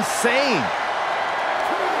is insane.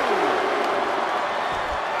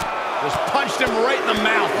 Just punched him right in the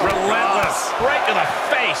mouth. Relentless. Right to the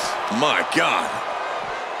face. My God.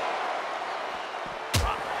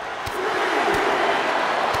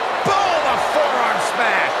 Boom! A forearm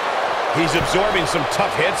smash. He's absorbing some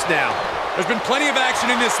tough hits now. There's been plenty of action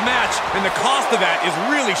in this match, and the cost of that is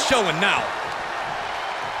really showing now.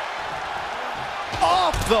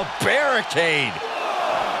 Off the barricade.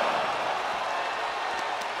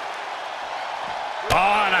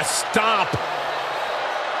 Oh, and a stomp.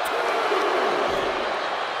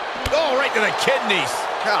 Oh, right to the kidneys.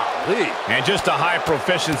 Golly. And just a high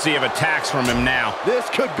proficiency of attacks from him now. This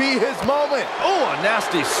could be his moment. Oh, a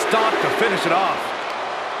nasty stomp to finish it off.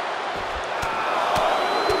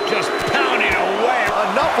 Just pounding away.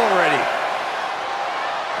 Enough already.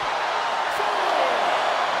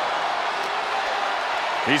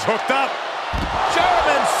 He's hooked up.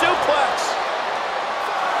 German suplex.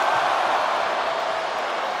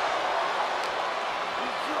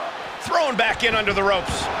 Thrown back in under the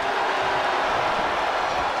ropes.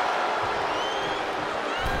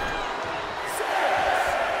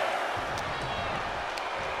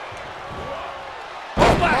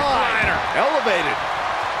 Flatliner. Elevated.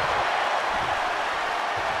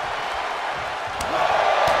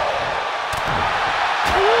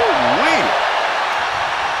 Ooh-wee.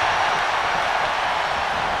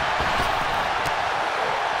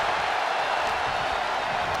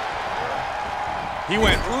 He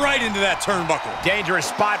went right into that turnbuckle. Dangerous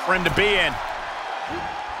spot for him to be in.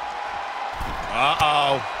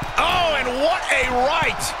 Uh-oh. Oh, and what a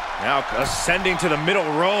right. Now ascending to the middle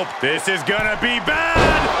rope. This is gonna be bad.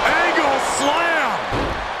 Angle slam.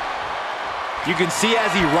 You can see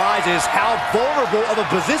as he rises how vulnerable of a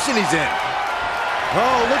position he's in.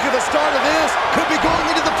 Oh, look at the start of this. Could be going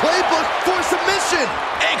into the playbook for submission.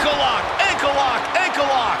 Ankle lock, ankle lock, ankle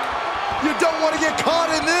lock. You don't want to get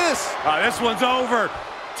caught in this. This one's over.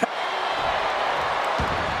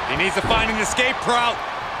 He needs to find an escape route.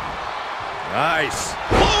 Nice.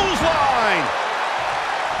 Clothesline.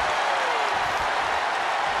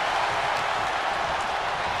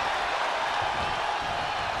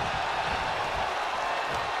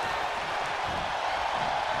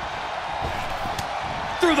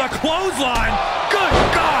 Through the clothesline. Good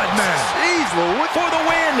God, man. Jeez, Louis. For the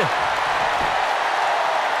win.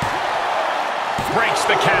 Breaks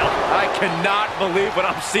the count. I cannot believe what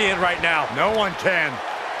I'm seeing right now. No one can.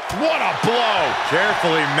 What a blow.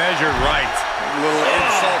 Carefully measured right. A little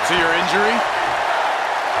insult to your injury.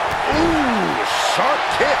 Ooh, sharp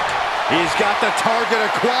kick. He's got the target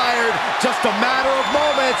acquired. Just a matter of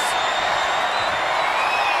moments.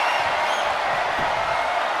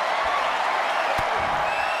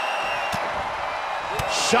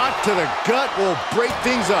 Shot to the gut will break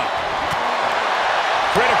things up.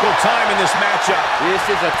 Critical time in this matchup. This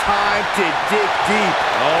is a time to dig deep.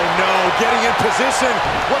 Oh no, getting in position.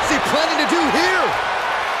 What's he planning to do here?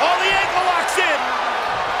 Oh, the ankle lock's in.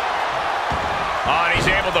 Oh, and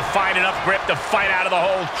he's able to find enough grip to fight out of the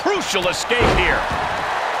hold. Crucial escape here.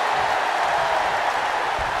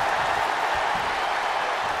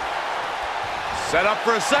 Set up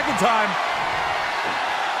for a second time.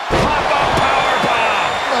 Pop-up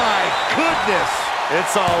powerbomb. My goodness.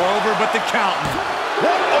 It's all over but the counting.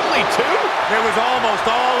 What, only two? It was almost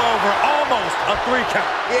all over, almost a 3 count.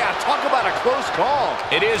 Yeah, talk about a close call.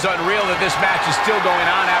 It is unreal that this match is still going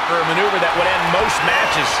on after a maneuver that would end most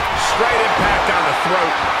matches. Straight impact on the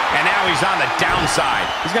throat, and now he's on the downside.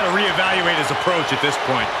 He's got to reevaluate his approach at this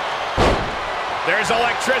point. There's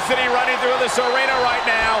electricity running through this arena right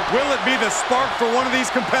now. Will it be the spark for one of these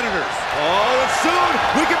competitors? Oh, and soon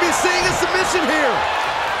we could be seeing a submission here.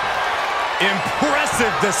 Impressive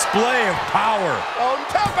display of power. Oh,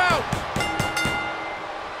 tap out.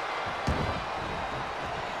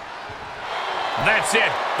 That's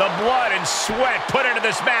it. The blood and sweat put into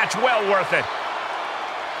this match, well worth it.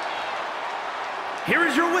 Here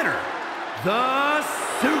is your winner, the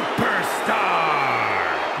Superstar.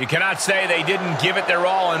 You cannot say they didn't give it their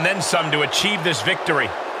all and then some to achieve this victory.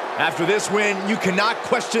 After this win, you cannot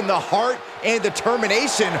question the heart and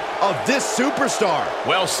determination of this superstar.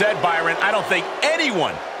 Well said, Byron. I don't think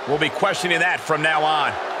anyone will be questioning that from now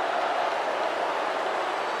on.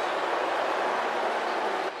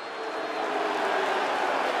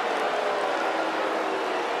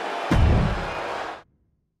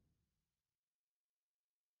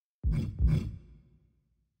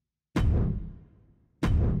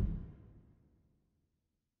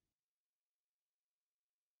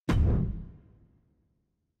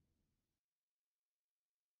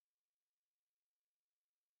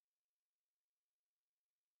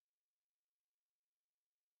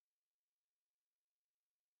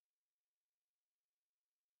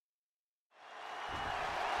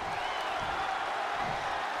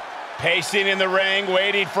 Pacing in the ring,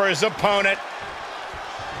 waiting for his opponent.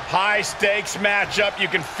 High stakes matchup. You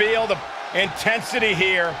can feel the intensity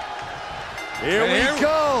here. Here we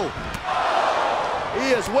go. He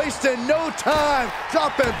is wasting no time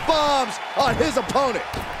dropping bombs on his opponent.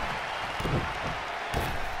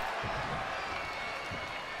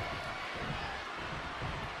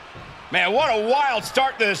 Man, what a wild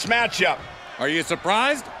start to this matchup. Are you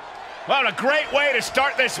surprised? Well, a great way to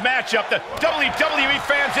start this matchup. The WWE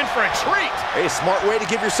fans in for a treat. A smart way to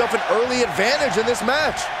give yourself an early advantage in this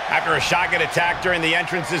match. After a shotgun attack during the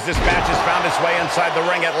entrances, this match has found its way inside the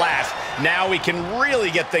ring at last. Now we can really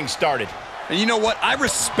get things started. And you know what? I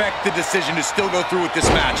respect the decision to still go through with this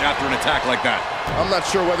match after an attack like that. I'm not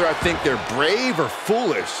sure whether I think they're brave or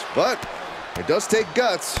foolish, but it does take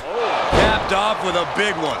guts. Capped off with a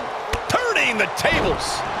big one. Turning the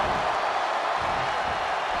tables.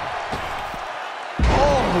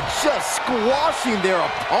 Oh, just squashing their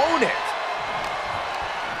opponent.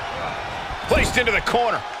 Placed into the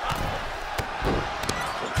corner.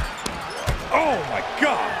 Oh, my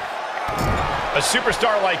God. A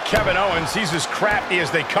superstar like Kevin Owens, he's as crafty as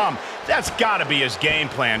they come. That's got to be his game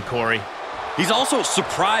plan, Corey. He's also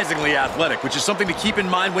surprisingly athletic, which is something to keep in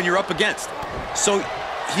mind when you're up against. So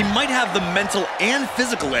he might have the mental and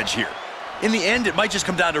physical edge here. In the end, it might just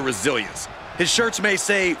come down to resilience. His shirts may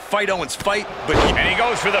say, fight Owens, fight, but... And he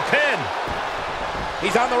goes for the pin.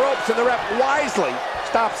 He's on the ropes, and the ref wisely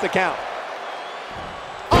stops the count.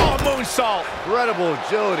 Oh, moonsault. Incredible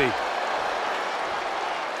agility.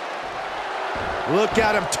 Look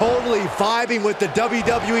at him totally vibing with the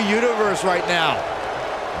WWE Universe right now.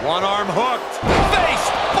 One arm hooked. Face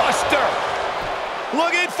buster.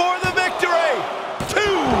 Looking for the victory.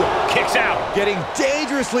 2. Kicks out. Getting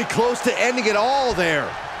dangerously close to ending it all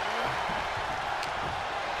there.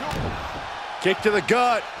 Kick to the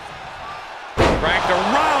gut. Cranked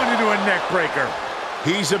around into a neck breaker.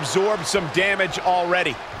 He's absorbed some damage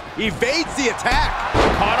already. Evades the attack.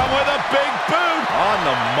 Caught him with a big boot. On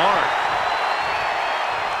the mark.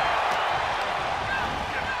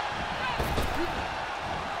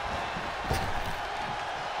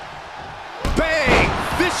 Bang!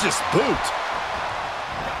 Vicious boot.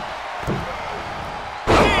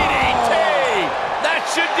 DDT. That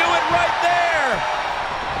should do it right there.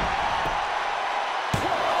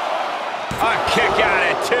 A kick out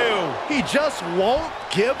at 2. He just won't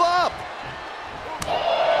give up.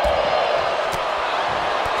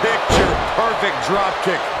 Picture perfect drop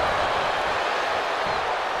kick.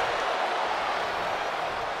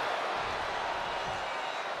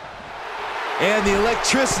 And the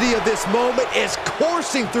electricity of this moment is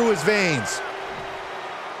coursing through his veins.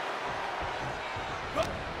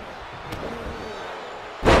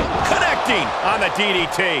 Connecting on the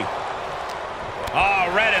DDT.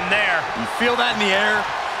 Oh, red in there. You feel that in the air?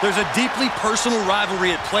 There's a deeply personal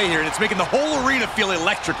rivalry at play here, and it's making the whole arena feel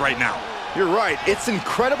electric right now. You're right. It's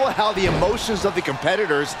incredible how the emotions of the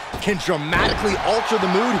competitors can dramatically alter the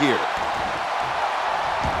mood here.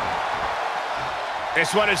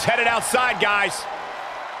 This one is headed outside, guys.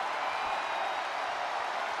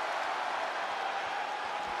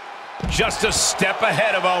 Just a step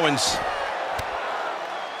ahead of Owens.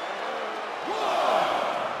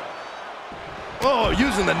 Oh,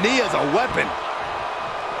 using the knee as a weapon.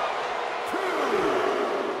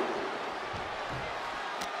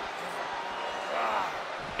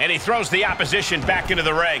 And he throws the opposition back into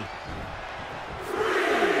the ring.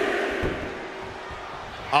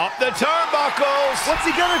 Up the turnbuckles. What's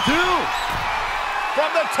he gonna do? From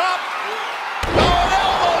the top. Oh, an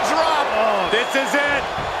elbow drop. Oh, this is it.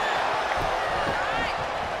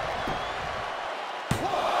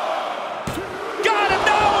 Got him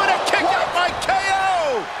now, and a kick out by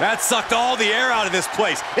KO. That sucked all the air out of this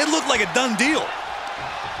place. It looked like a done deal.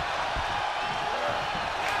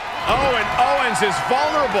 Oh, and Owens is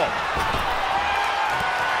vulnerable.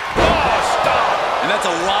 that's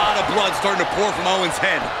a lot of blood starting to pour from Owens'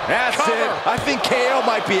 head. That's it. I think KO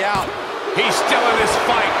might be out. He's still in this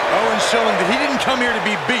fight. Owens showing that he didn't come here to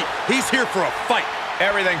be beat. He's here for a fight.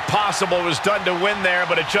 Everything possible was done to win there,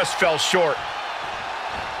 but it just fell short.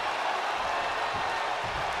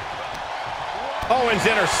 Owens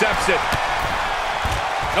intercepts it.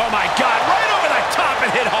 Oh my God, right over the top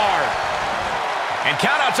and hit hard. And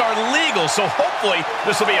countouts are legal, so hopefully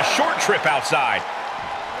this will be a short trip outside.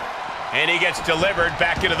 And he gets delivered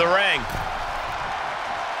back into the ring.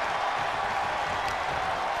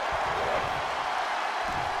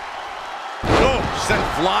 Oh, sent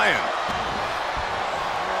flying.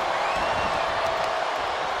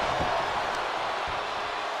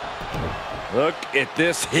 Look at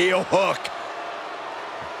this heel hook.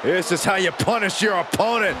 This is how you punish your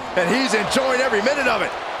opponent, and he's enjoying every minute of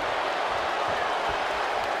it.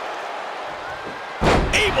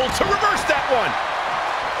 Able to reverse that one.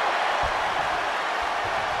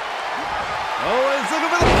 Owens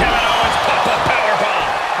looking for the... Kevin Owens pop-up powerbomb.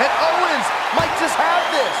 And Owens might just have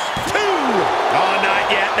this. 2. Oh, not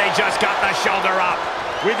yet. They just got the shoulder up.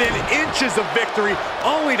 Within inches of victory,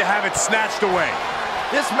 only to have it snatched away.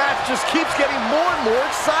 This match just keeps getting more and more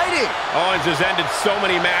exciting. Owens has ended so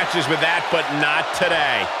many matches with that, but not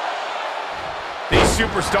today. These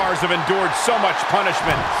superstars have endured so much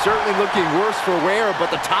punishment. Certainly looking worse for wear,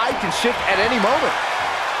 but the tide can shift at any moment.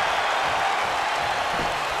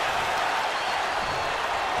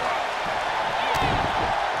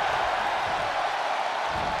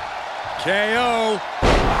 KO.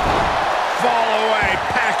 Fall away,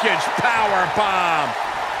 package power bomb.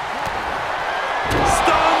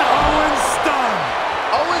 Stun, Owens, stun.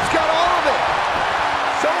 Owens got all of it.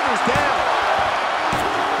 Shoulders down.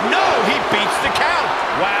 No, he beats the count.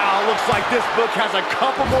 Wow, looks like this book has a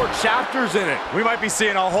couple more chapters in it. We might be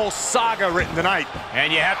seeing a whole saga written tonight.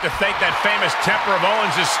 And you have to think that famous temper of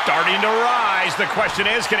Owens is starting to rise. The question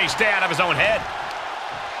is, can he stay out of his own head?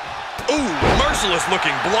 Ooh, merciless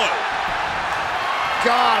looking blow.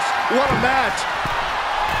 Gosh, what a match.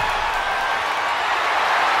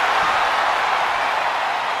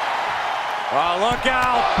 Oh, look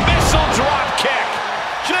out. Missile drop kick.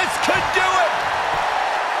 Just could do it.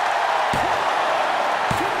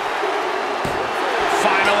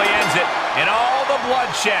 Finally ends it. And all the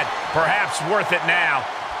bloodshed. Perhaps worth it now.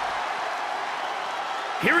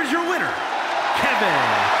 Here is your winner, Kevin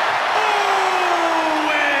Owens.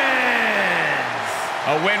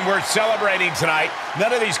 A win worth celebrating tonight.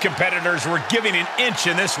 None of these competitors were giving an inch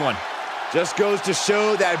in this one. Just goes to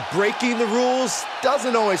show that breaking the rules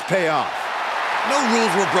doesn't always pay off. No rules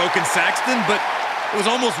were broken, Saxton, but it was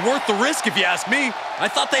almost worth the risk if you ask me. I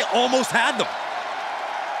thought they almost had them.